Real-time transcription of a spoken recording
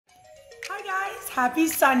guys, happy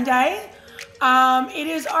Sunday. It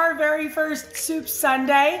is our very first Soup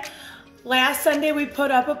Sunday. Last Sunday we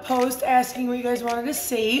put up a post asking what you guys wanted to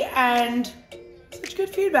see, and such good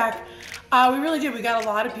feedback. We really did. We got a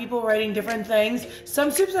lot of people writing different things.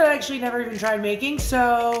 Some soups that I actually never even tried making,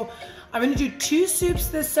 so I'm gonna do 2 soups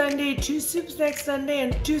this Sunday, 2 soups next Sunday,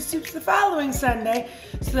 and 2 soups the following Sunday.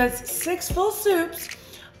 So that's 6 full soups.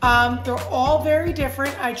 They're all very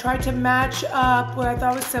different. I tried to match up what I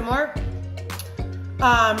thought was similar.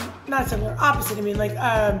 Not similar, opposite. I mean, like,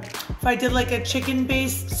 if I did like a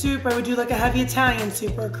chicken-based soup, I would do like a heavy Italian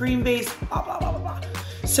soup, or a cream-based, blah, blah, blah, blah, blah.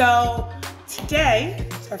 So today,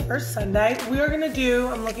 it's our first Sunday, we are gonna do,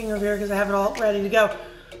 I'm looking over here because I have it all ready to go,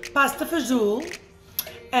 pasta fagioli,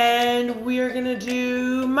 and we are gonna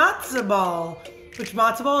do matzo ball, which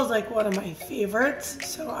matzo ball is like one of my favorites,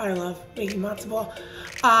 so I love making matzo ball.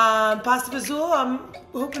 Pasta fagioli, I'm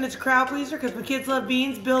hoping it's a crowd pleaser because my kids love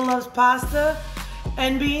beans. Bill loves pasta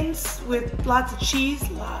and beans with lots of cheese.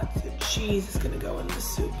 Lots of cheese is gonna go in the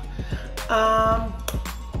soup. Let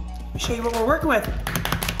me show you what we're working with.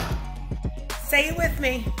 Say it with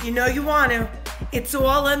me, you know you want to. It's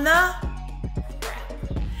all in the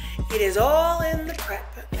prep. It is all in the prep.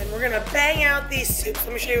 And we're gonna bang out these soups.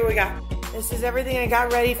 Let me show you what we got. This is everything I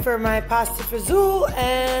got ready for my pasta fagioli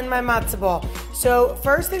and my matzo ball. So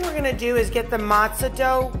first thing we're gonna do is get the matzah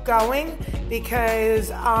dough going because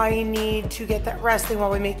I need to get that resting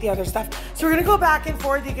while we make the other stuff. So we're gonna go back and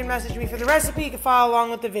forth. You can message me for the recipe. You can follow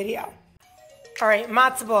along with the video. All right,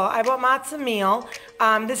 matzo ball. I bought matzo meal.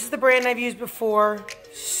 This is the brand I've used before.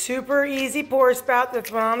 Super easy pour spout.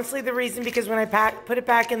 That's honestly the reason, because when I put it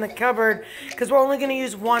back in the cupboard, because we're only gonna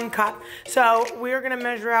use 1 cup. So we're gonna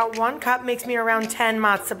measure out 1 cup, makes me around 10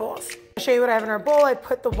 matzo balls. I'll show you what I have in our bowl. I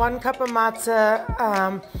put the 1 cup of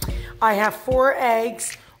matzah. I have 4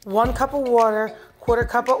 eggs, 1 cup of water, 1/4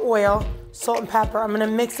 cup of oil, salt and pepper. I'm gonna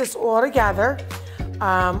mix this all together.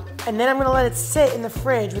 And then I'm gonna let it sit in the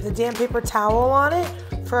fridge with a damp paper towel on it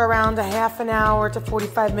for around a half an hour to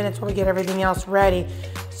 45 minutes while we get everything else ready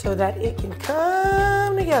so that it can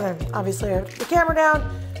come together. Obviously I have the camera down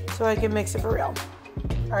so I can mix it for real.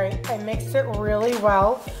 All right, I mixed it really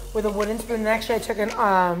well with a wooden spoon. Actually, I took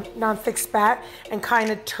a non-thick spat and kind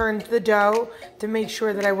of turned the dough to make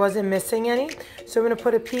sure that I wasn't missing any. So I'm gonna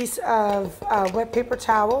put a piece of wet paper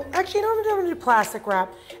towel. Actually, you know what I'm gonna do? Plastic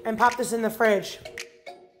wrap and pop this in the fridge.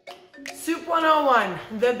 Soup 101,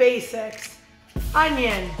 the basics.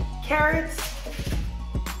 Onion, carrots,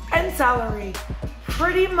 and celery.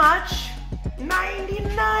 Pretty much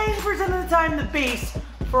 99% of the time the base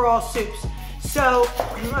for all soups. So,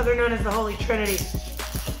 they're known as the Holy Trinity.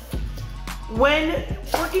 When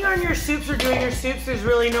working on your soups or doing your soups, there's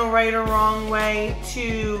really no right or wrong way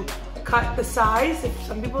to cut the size. If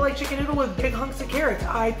some people like chicken noodle with big hunks of carrots.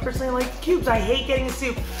 I personally like cubes. I hate getting a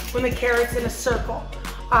soup when the carrot's in a circle.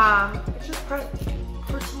 It's just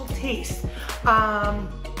personal taste.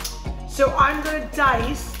 So I'm gonna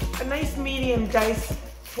dice, a nice medium dice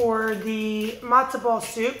for the matzo ball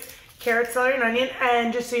soup, carrot, celery, and onion.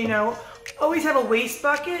 And just so you know, always have a waste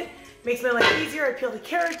bucket. Makes my life easier. I peel the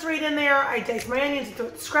carrots right in there. I dice my onions and throw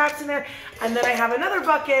the scraps in there. And then I have another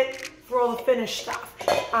bucket for all the finished stuff.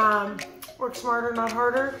 Work smarter, not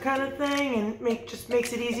harder kind of thing, and just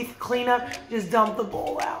makes it easy for cleanup. Just dump the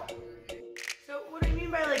bowl out.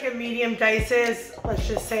 By like a medium dice is, let's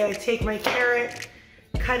just say I take my carrot,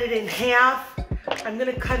 cut it in half. I'm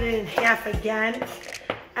gonna cut it in half again,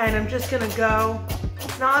 and I'm just gonna go,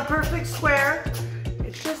 it's not a perfect square,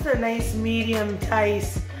 it's just a nice medium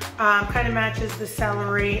dice. Kind of matches the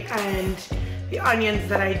celery and the onions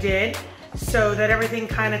that I did, so that everything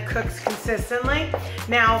kind of cooks consistently.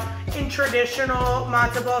 Now, in traditional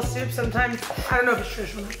matzo ball soup, sometimes, I don't know if it's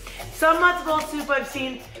traditional, some matzo ball soup I've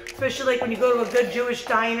seen, especially like when you go to a good Jewish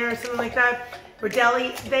diner or something like that, or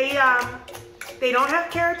deli, they don't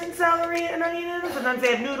have carrots and celery and onion in them. Sometimes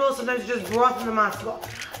they have noodles, sometimes it's just broth in the matzo ball.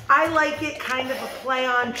 I like it kind of a play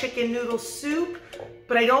on chicken noodle soup,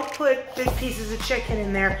 but I don't put big pieces of chicken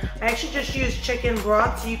in there. I actually just use chicken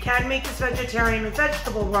broth, so you can make this vegetarian with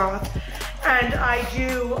vegetable broth. And I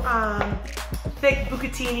do thick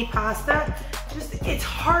bucatini pasta. Just, it's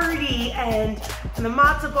hearty, and the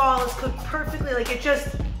matzo ball is cooked perfectly, like it's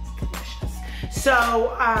delicious.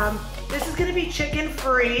 So this is gonna be chicken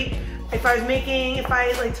free. If I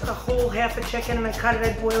like took a whole half a chicken and I cut it,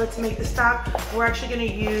 I'd boil it to make the stock. We're actually gonna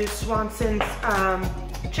use Swanson's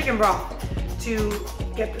chicken broth to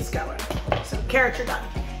get this going. So carrots are done.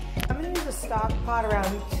 I'm gonna use a stock pot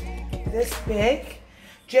around this big,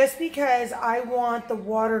 just because I want the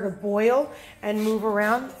water to boil and move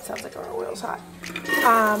around. It sounds like our oil's hot.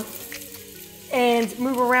 and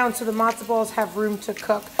move around so the matzo balls have room to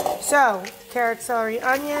cook. So, carrot, celery,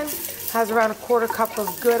 onion, has around a 1/4 cup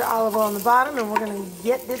of good olive oil on the bottom, and we're gonna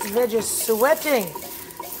get this veggie sweating.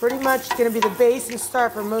 Pretty much gonna be the base and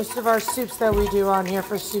start for most of our soups that we do on here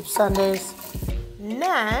for Soup Sundays.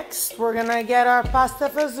 Next, we're gonna get our pasta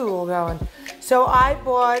fagioli going. So I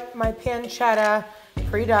bought my pancetta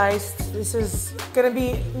pre-diced. This is gonna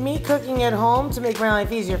be me cooking at home to make my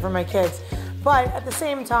life easier for my kids. But at the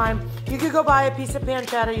same time, you could go buy a piece of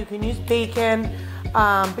pancetta, you can use bacon,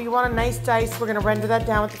 but you want a nice dice. We're gonna render that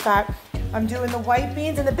down with the fat. I'm doing the white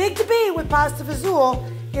beans, and the big debate with pasta fagioli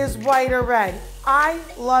is white or red. I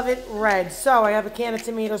love it red. So I have a can of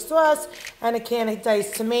tomato sauce and a can of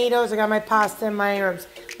diced tomatoes. I got my pasta and my herbs.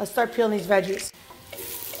 Let's start peeling these veggies.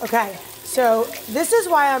 Okay, so this is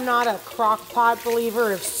why I'm not a crock pot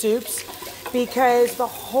believer of soups, because the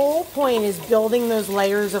whole point is building those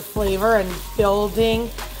layers of flavor and building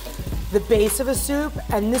the base of a soup,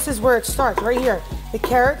 and this is where it starts, right here. The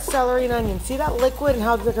carrot, celery, and onion. See that liquid and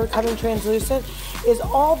how they're becoming translucent? Is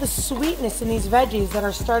all the sweetness in these veggies that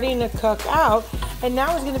are starting to cook out, and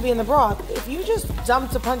now it's gonna be in the broth. If you just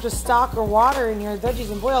dumped a bunch of stock or water in your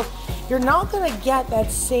veggies and boiled, you're not gonna get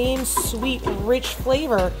that same sweet, rich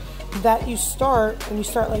flavor that you start when you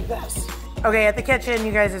start like this. Okay, at the kitchen,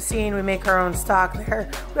 you guys have seen we make our own stock there.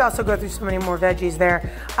 We also go through so many more veggies there.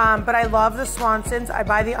 But I love the Swansons. I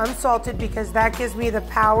buy the unsalted because that gives me the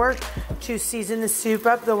power to season the soup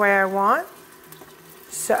up the way I want.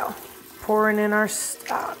 So, pouring in our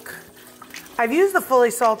stock. I've used the fully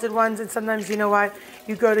salted ones, and sometimes, you know what,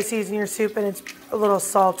 you go to season your soup and it's a little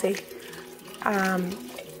salty.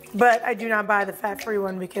 But I do not buy the fat-free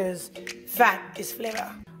one because fat is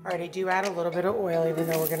flavor. All right, I do add a little bit of oil, even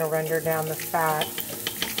though we're gonna render down the fat.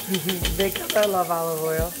 Because I love olive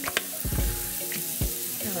oil.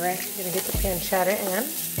 All right, I'm gonna get the pancetta in.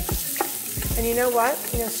 And you know what?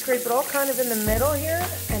 I'm gonna scrape it all kind of in the middle here,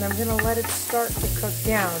 and I'm gonna let it start to cook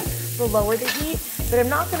down. We'll lower the heat, but I'm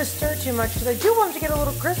not gonna stir too much because I do want it to get a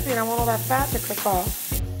little crispy and I want all that fat to cook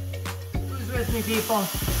off. Who's with me, people?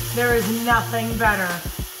 There is nothing better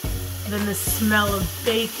than the smell of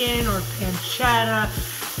bacon or pancetta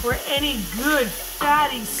or any good,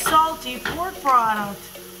 fatty, salty pork product.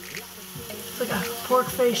 It's like a pork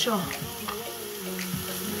facial.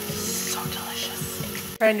 So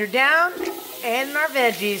delicious. Render down, and our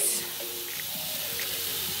veggies.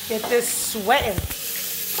 Get this sweating.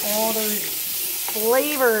 All those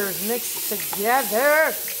flavors mixed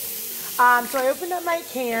together. So I opened up my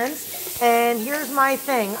cans, and here's my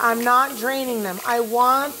thing. I'm not draining them. I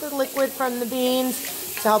want the liquid from the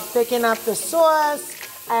beans to help thicken up the sauce.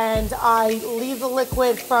 And I leave the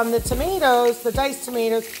liquid from the tomatoes, the diced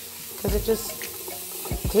tomatoes, because it just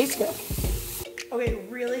tastes good. Okay,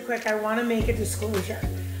 really quick, I want to make a disclosure.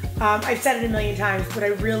 I've said it a million times, but I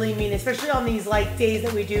really mean it, especially on these like days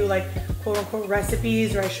that we do like quote unquote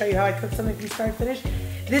recipes, or I show you how I cook something from start to finish.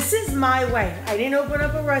 This is my way. I didn't open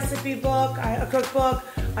up a recipe book, a cookbook.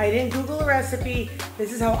 I didn't Google a recipe.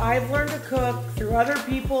 This is how I've learned to cook, through other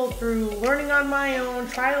people, through learning on my own,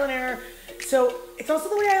 trial and error. So it's also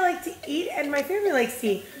the way I like to eat, and my family likes to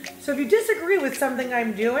eat. So if you disagree with something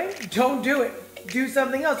I'm doing, don't do it. Do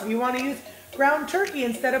something else. If you want to use ground turkey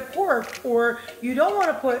instead of pork, or you don't want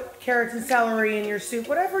to put carrots and celery in your soup,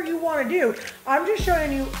 whatever you want to do. I'm just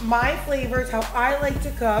showing you my flavors, how I like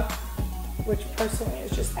to cook, which personally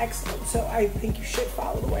is just excellent. So I think you should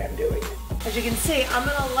follow the way I'm doing it. As you can see, I'm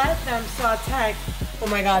going to let them saute. Oh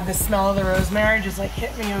my God, the smell of the rosemary just like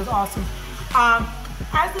hit me. It was awesome.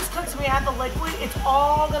 As this cooks, we add the liquid, it's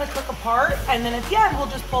all gonna cook apart, and then at the end, we'll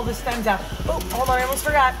just pull the stems out. Oh, hold on, I almost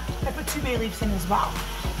forgot. I put 2 bay leaves in as well.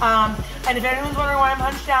 And if anyone's wondering why I'm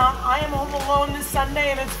hunched down, I am home alone this Sunday,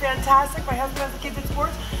 and it's fantastic. My husband has the kids at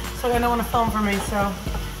sports, so I don't want to film for me, so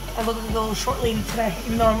I look like a little short lady today,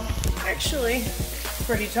 even though I'm actually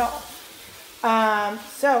pretty tall.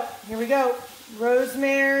 So, here we go.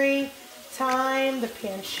 Rosemary, thyme, the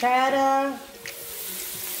pancetta.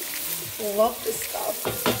 Love this stuff.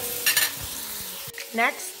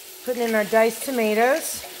 Next, putting in our diced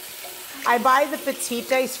tomatoes. I buy the petite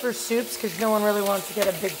dice for soups because no one really wants to get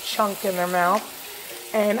a big chunk in their mouth.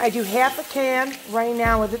 And I do half a can right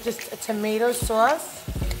now with just a tomato sauce.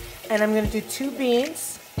 And I'm going to do 2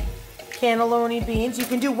 beans, cannelloni beans. You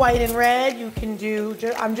can do white and red. You can do,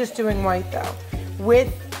 I'm just doing white though,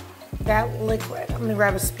 with that liquid. I'm going to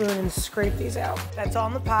grab a spoon and scrape these out. That's all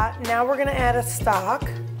in the pot. Now we're going to add a stock.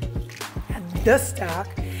 The stock,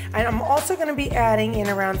 and I'm also going to be adding in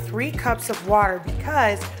around 3 cups of water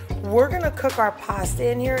because we're going to cook our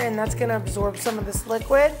pasta in here, and that's going to absorb some of this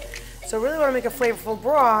liquid. So I really want to make a flavorful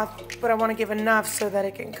broth, but I want to give enough so that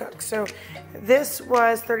it can cook. So this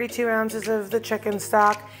was 32 ounces of the chicken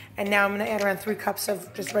stock, and now I'm going to add around 3 cups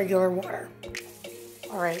of just regular water.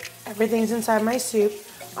 All right, everything's inside my soup.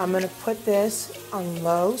 I'm going to put this on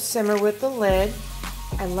low simmer with the lid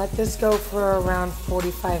and let this go for around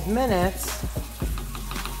 45 minutes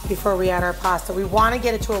before we add our pasta. We want to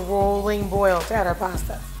get it to a rolling boil to add our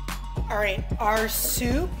pasta. All right, our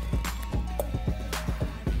soup,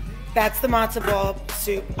 that's the matzo ball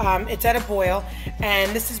soup. It's at a boil, and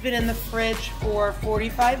this has been in the fridge for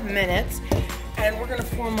 45 minutes, and we're gonna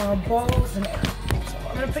form our balls in it. So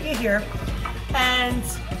I'm gonna put you here, and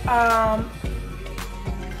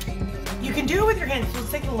you can do it with your hands. So let's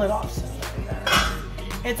take the lid off. So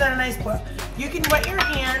it's at a nice boil. You can wet your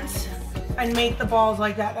hands and make the balls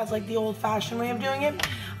like that. That's like the old-fashioned way of doing it.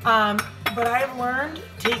 But I've learned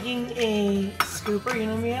taking a scooper, you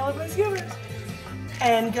know me, I love my scoopers,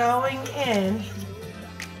 and going in,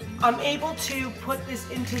 I'm able to put this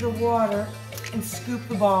into the water and scoop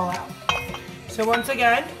the ball out. So once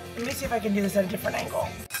again, let me see if I can do this at a different angle.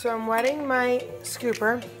 So I'm wetting my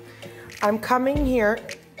scooper. I'm coming here,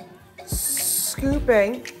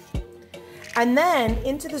 scooping, and then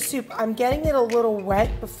into the soup, I'm getting it a little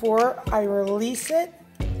wet before I release it.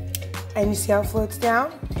 And you see how it floats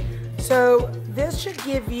down? So this should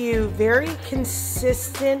give you very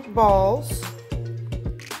consistent balls,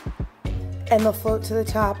 and they'll float to the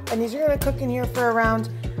top. And these are gonna cook in here for around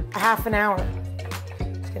a half an hour.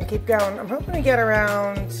 It's gonna keep going. I'm hoping to get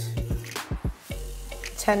around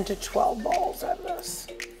 10 to 12 balls out of this.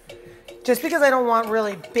 Just because I don't want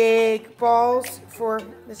really big balls for,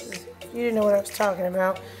 this is, you didn't know what I was talking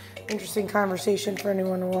about. Interesting conversation for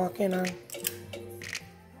anyone to walk in on.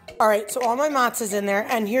 All right, so all my matzah's in there,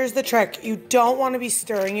 and here's the trick. You don't want to be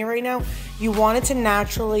stirring it right now. You want it to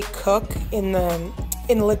naturally cook in the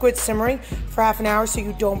liquid simmering for half an hour so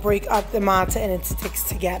you don't break up the matzah and it sticks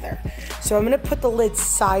together. So I'm gonna put the lid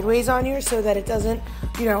sideways on here so that it doesn't,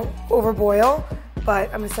 you know, overboil,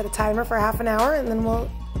 but I'm gonna set a timer for half an hour and then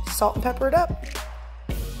we'll salt and pepper it up.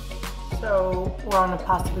 So we're on the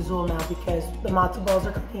pasta fagioli now because the matzo balls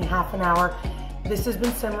are cooking half an hour. This has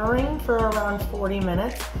been simmering for around 40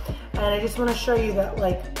 minutes. And I just want to show you that,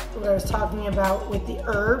 like what I was talking about with the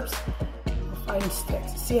herbs, fine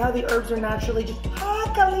sticks. See how the herbs are naturally just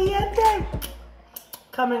caliente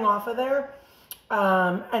coming off of there?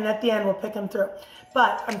 And at the end, we'll pick them through.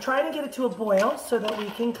 But I'm trying to get it to a boil so that we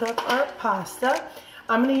can cook our pasta.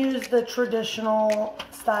 I'm going to use the traditional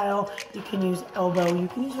style. You can use elbow. You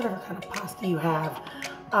can use whatever kind of pasta you have.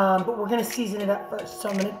 But we're going to season it up first. So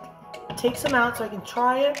I'm going to take some out so I can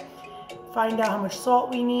try it, find out how much salt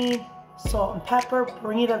we need, salt and pepper,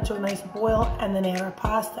 bring it up to a nice boil, and then add our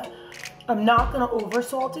pasta. I'm not going to over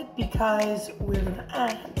salt it because we're going to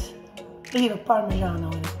add a little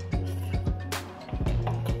Parmigiano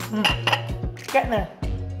in it. Getting there.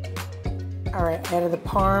 All right, I added the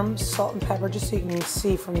parm, salt and pepper, just so you can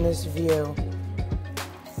see from this view.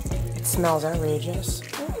 It smells outrageous.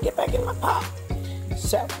 Let me get back in my pot.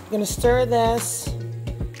 So I'm going to stir this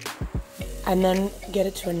and then get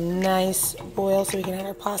it to a nice boil so we can add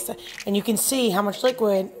our pasta. And you can see how much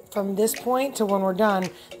liquid from this point to when we're done,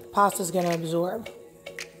 the pasta's gonna absorb.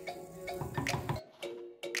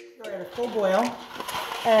 We're at a full boil,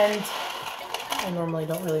 and I normally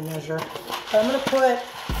don't really measure, but I'm gonna put,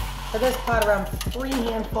 for this pot, around 3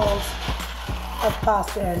 handfuls of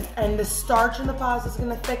pasta in. And the starch in the pasta is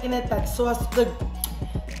gonna thicken it. That sauce, the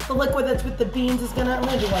liquid that's with the beans is gonna, I'm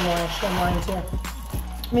gonna do one more extra lines here.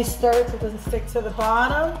 Let me stir it so it doesn't stick to the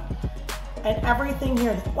bottom. And everything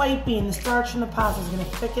here, the white bean, the starch from the pasta is gonna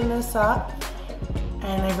thicken this up.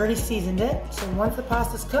 And I've already seasoned it. So once the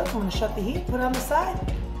pasta's cooked, I'm gonna shut the heat, put it on the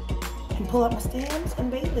side, and pull up my stems and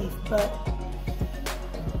bay leaf. But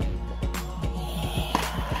yeah.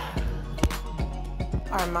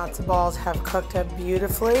 Our matzo balls have cooked up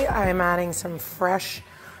beautifully. I'm adding some fresh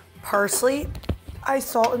parsley. I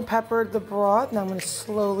salt and peppered the broth. Now I'm gonna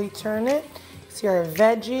slowly turn it. See our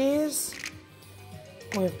veggies.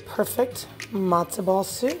 We have perfect matzo ball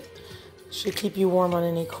soup. Should keep you warm on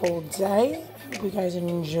any cold day. Hope you guys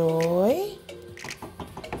enjoy.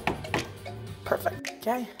 Perfect.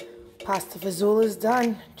 Okay, pasta fagioli is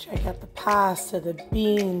done. Check out the pasta, the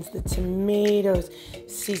beans, the tomatoes.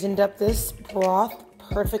 Seasoned up this broth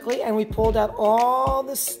perfectly, and we pulled out all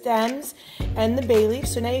the stems and the bay leaf.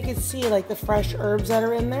 So now you can see like the fresh herbs that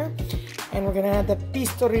are in there. And we're gonna add the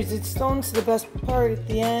pisto resistance, the best part at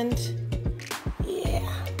the end. Yeah,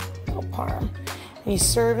 little parm. And you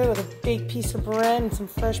serve it with a big piece of bread and some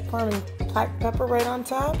fresh parm and black pepper right on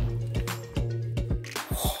top.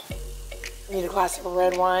 I need a glass of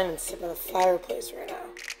red wine and sit by the fireplace right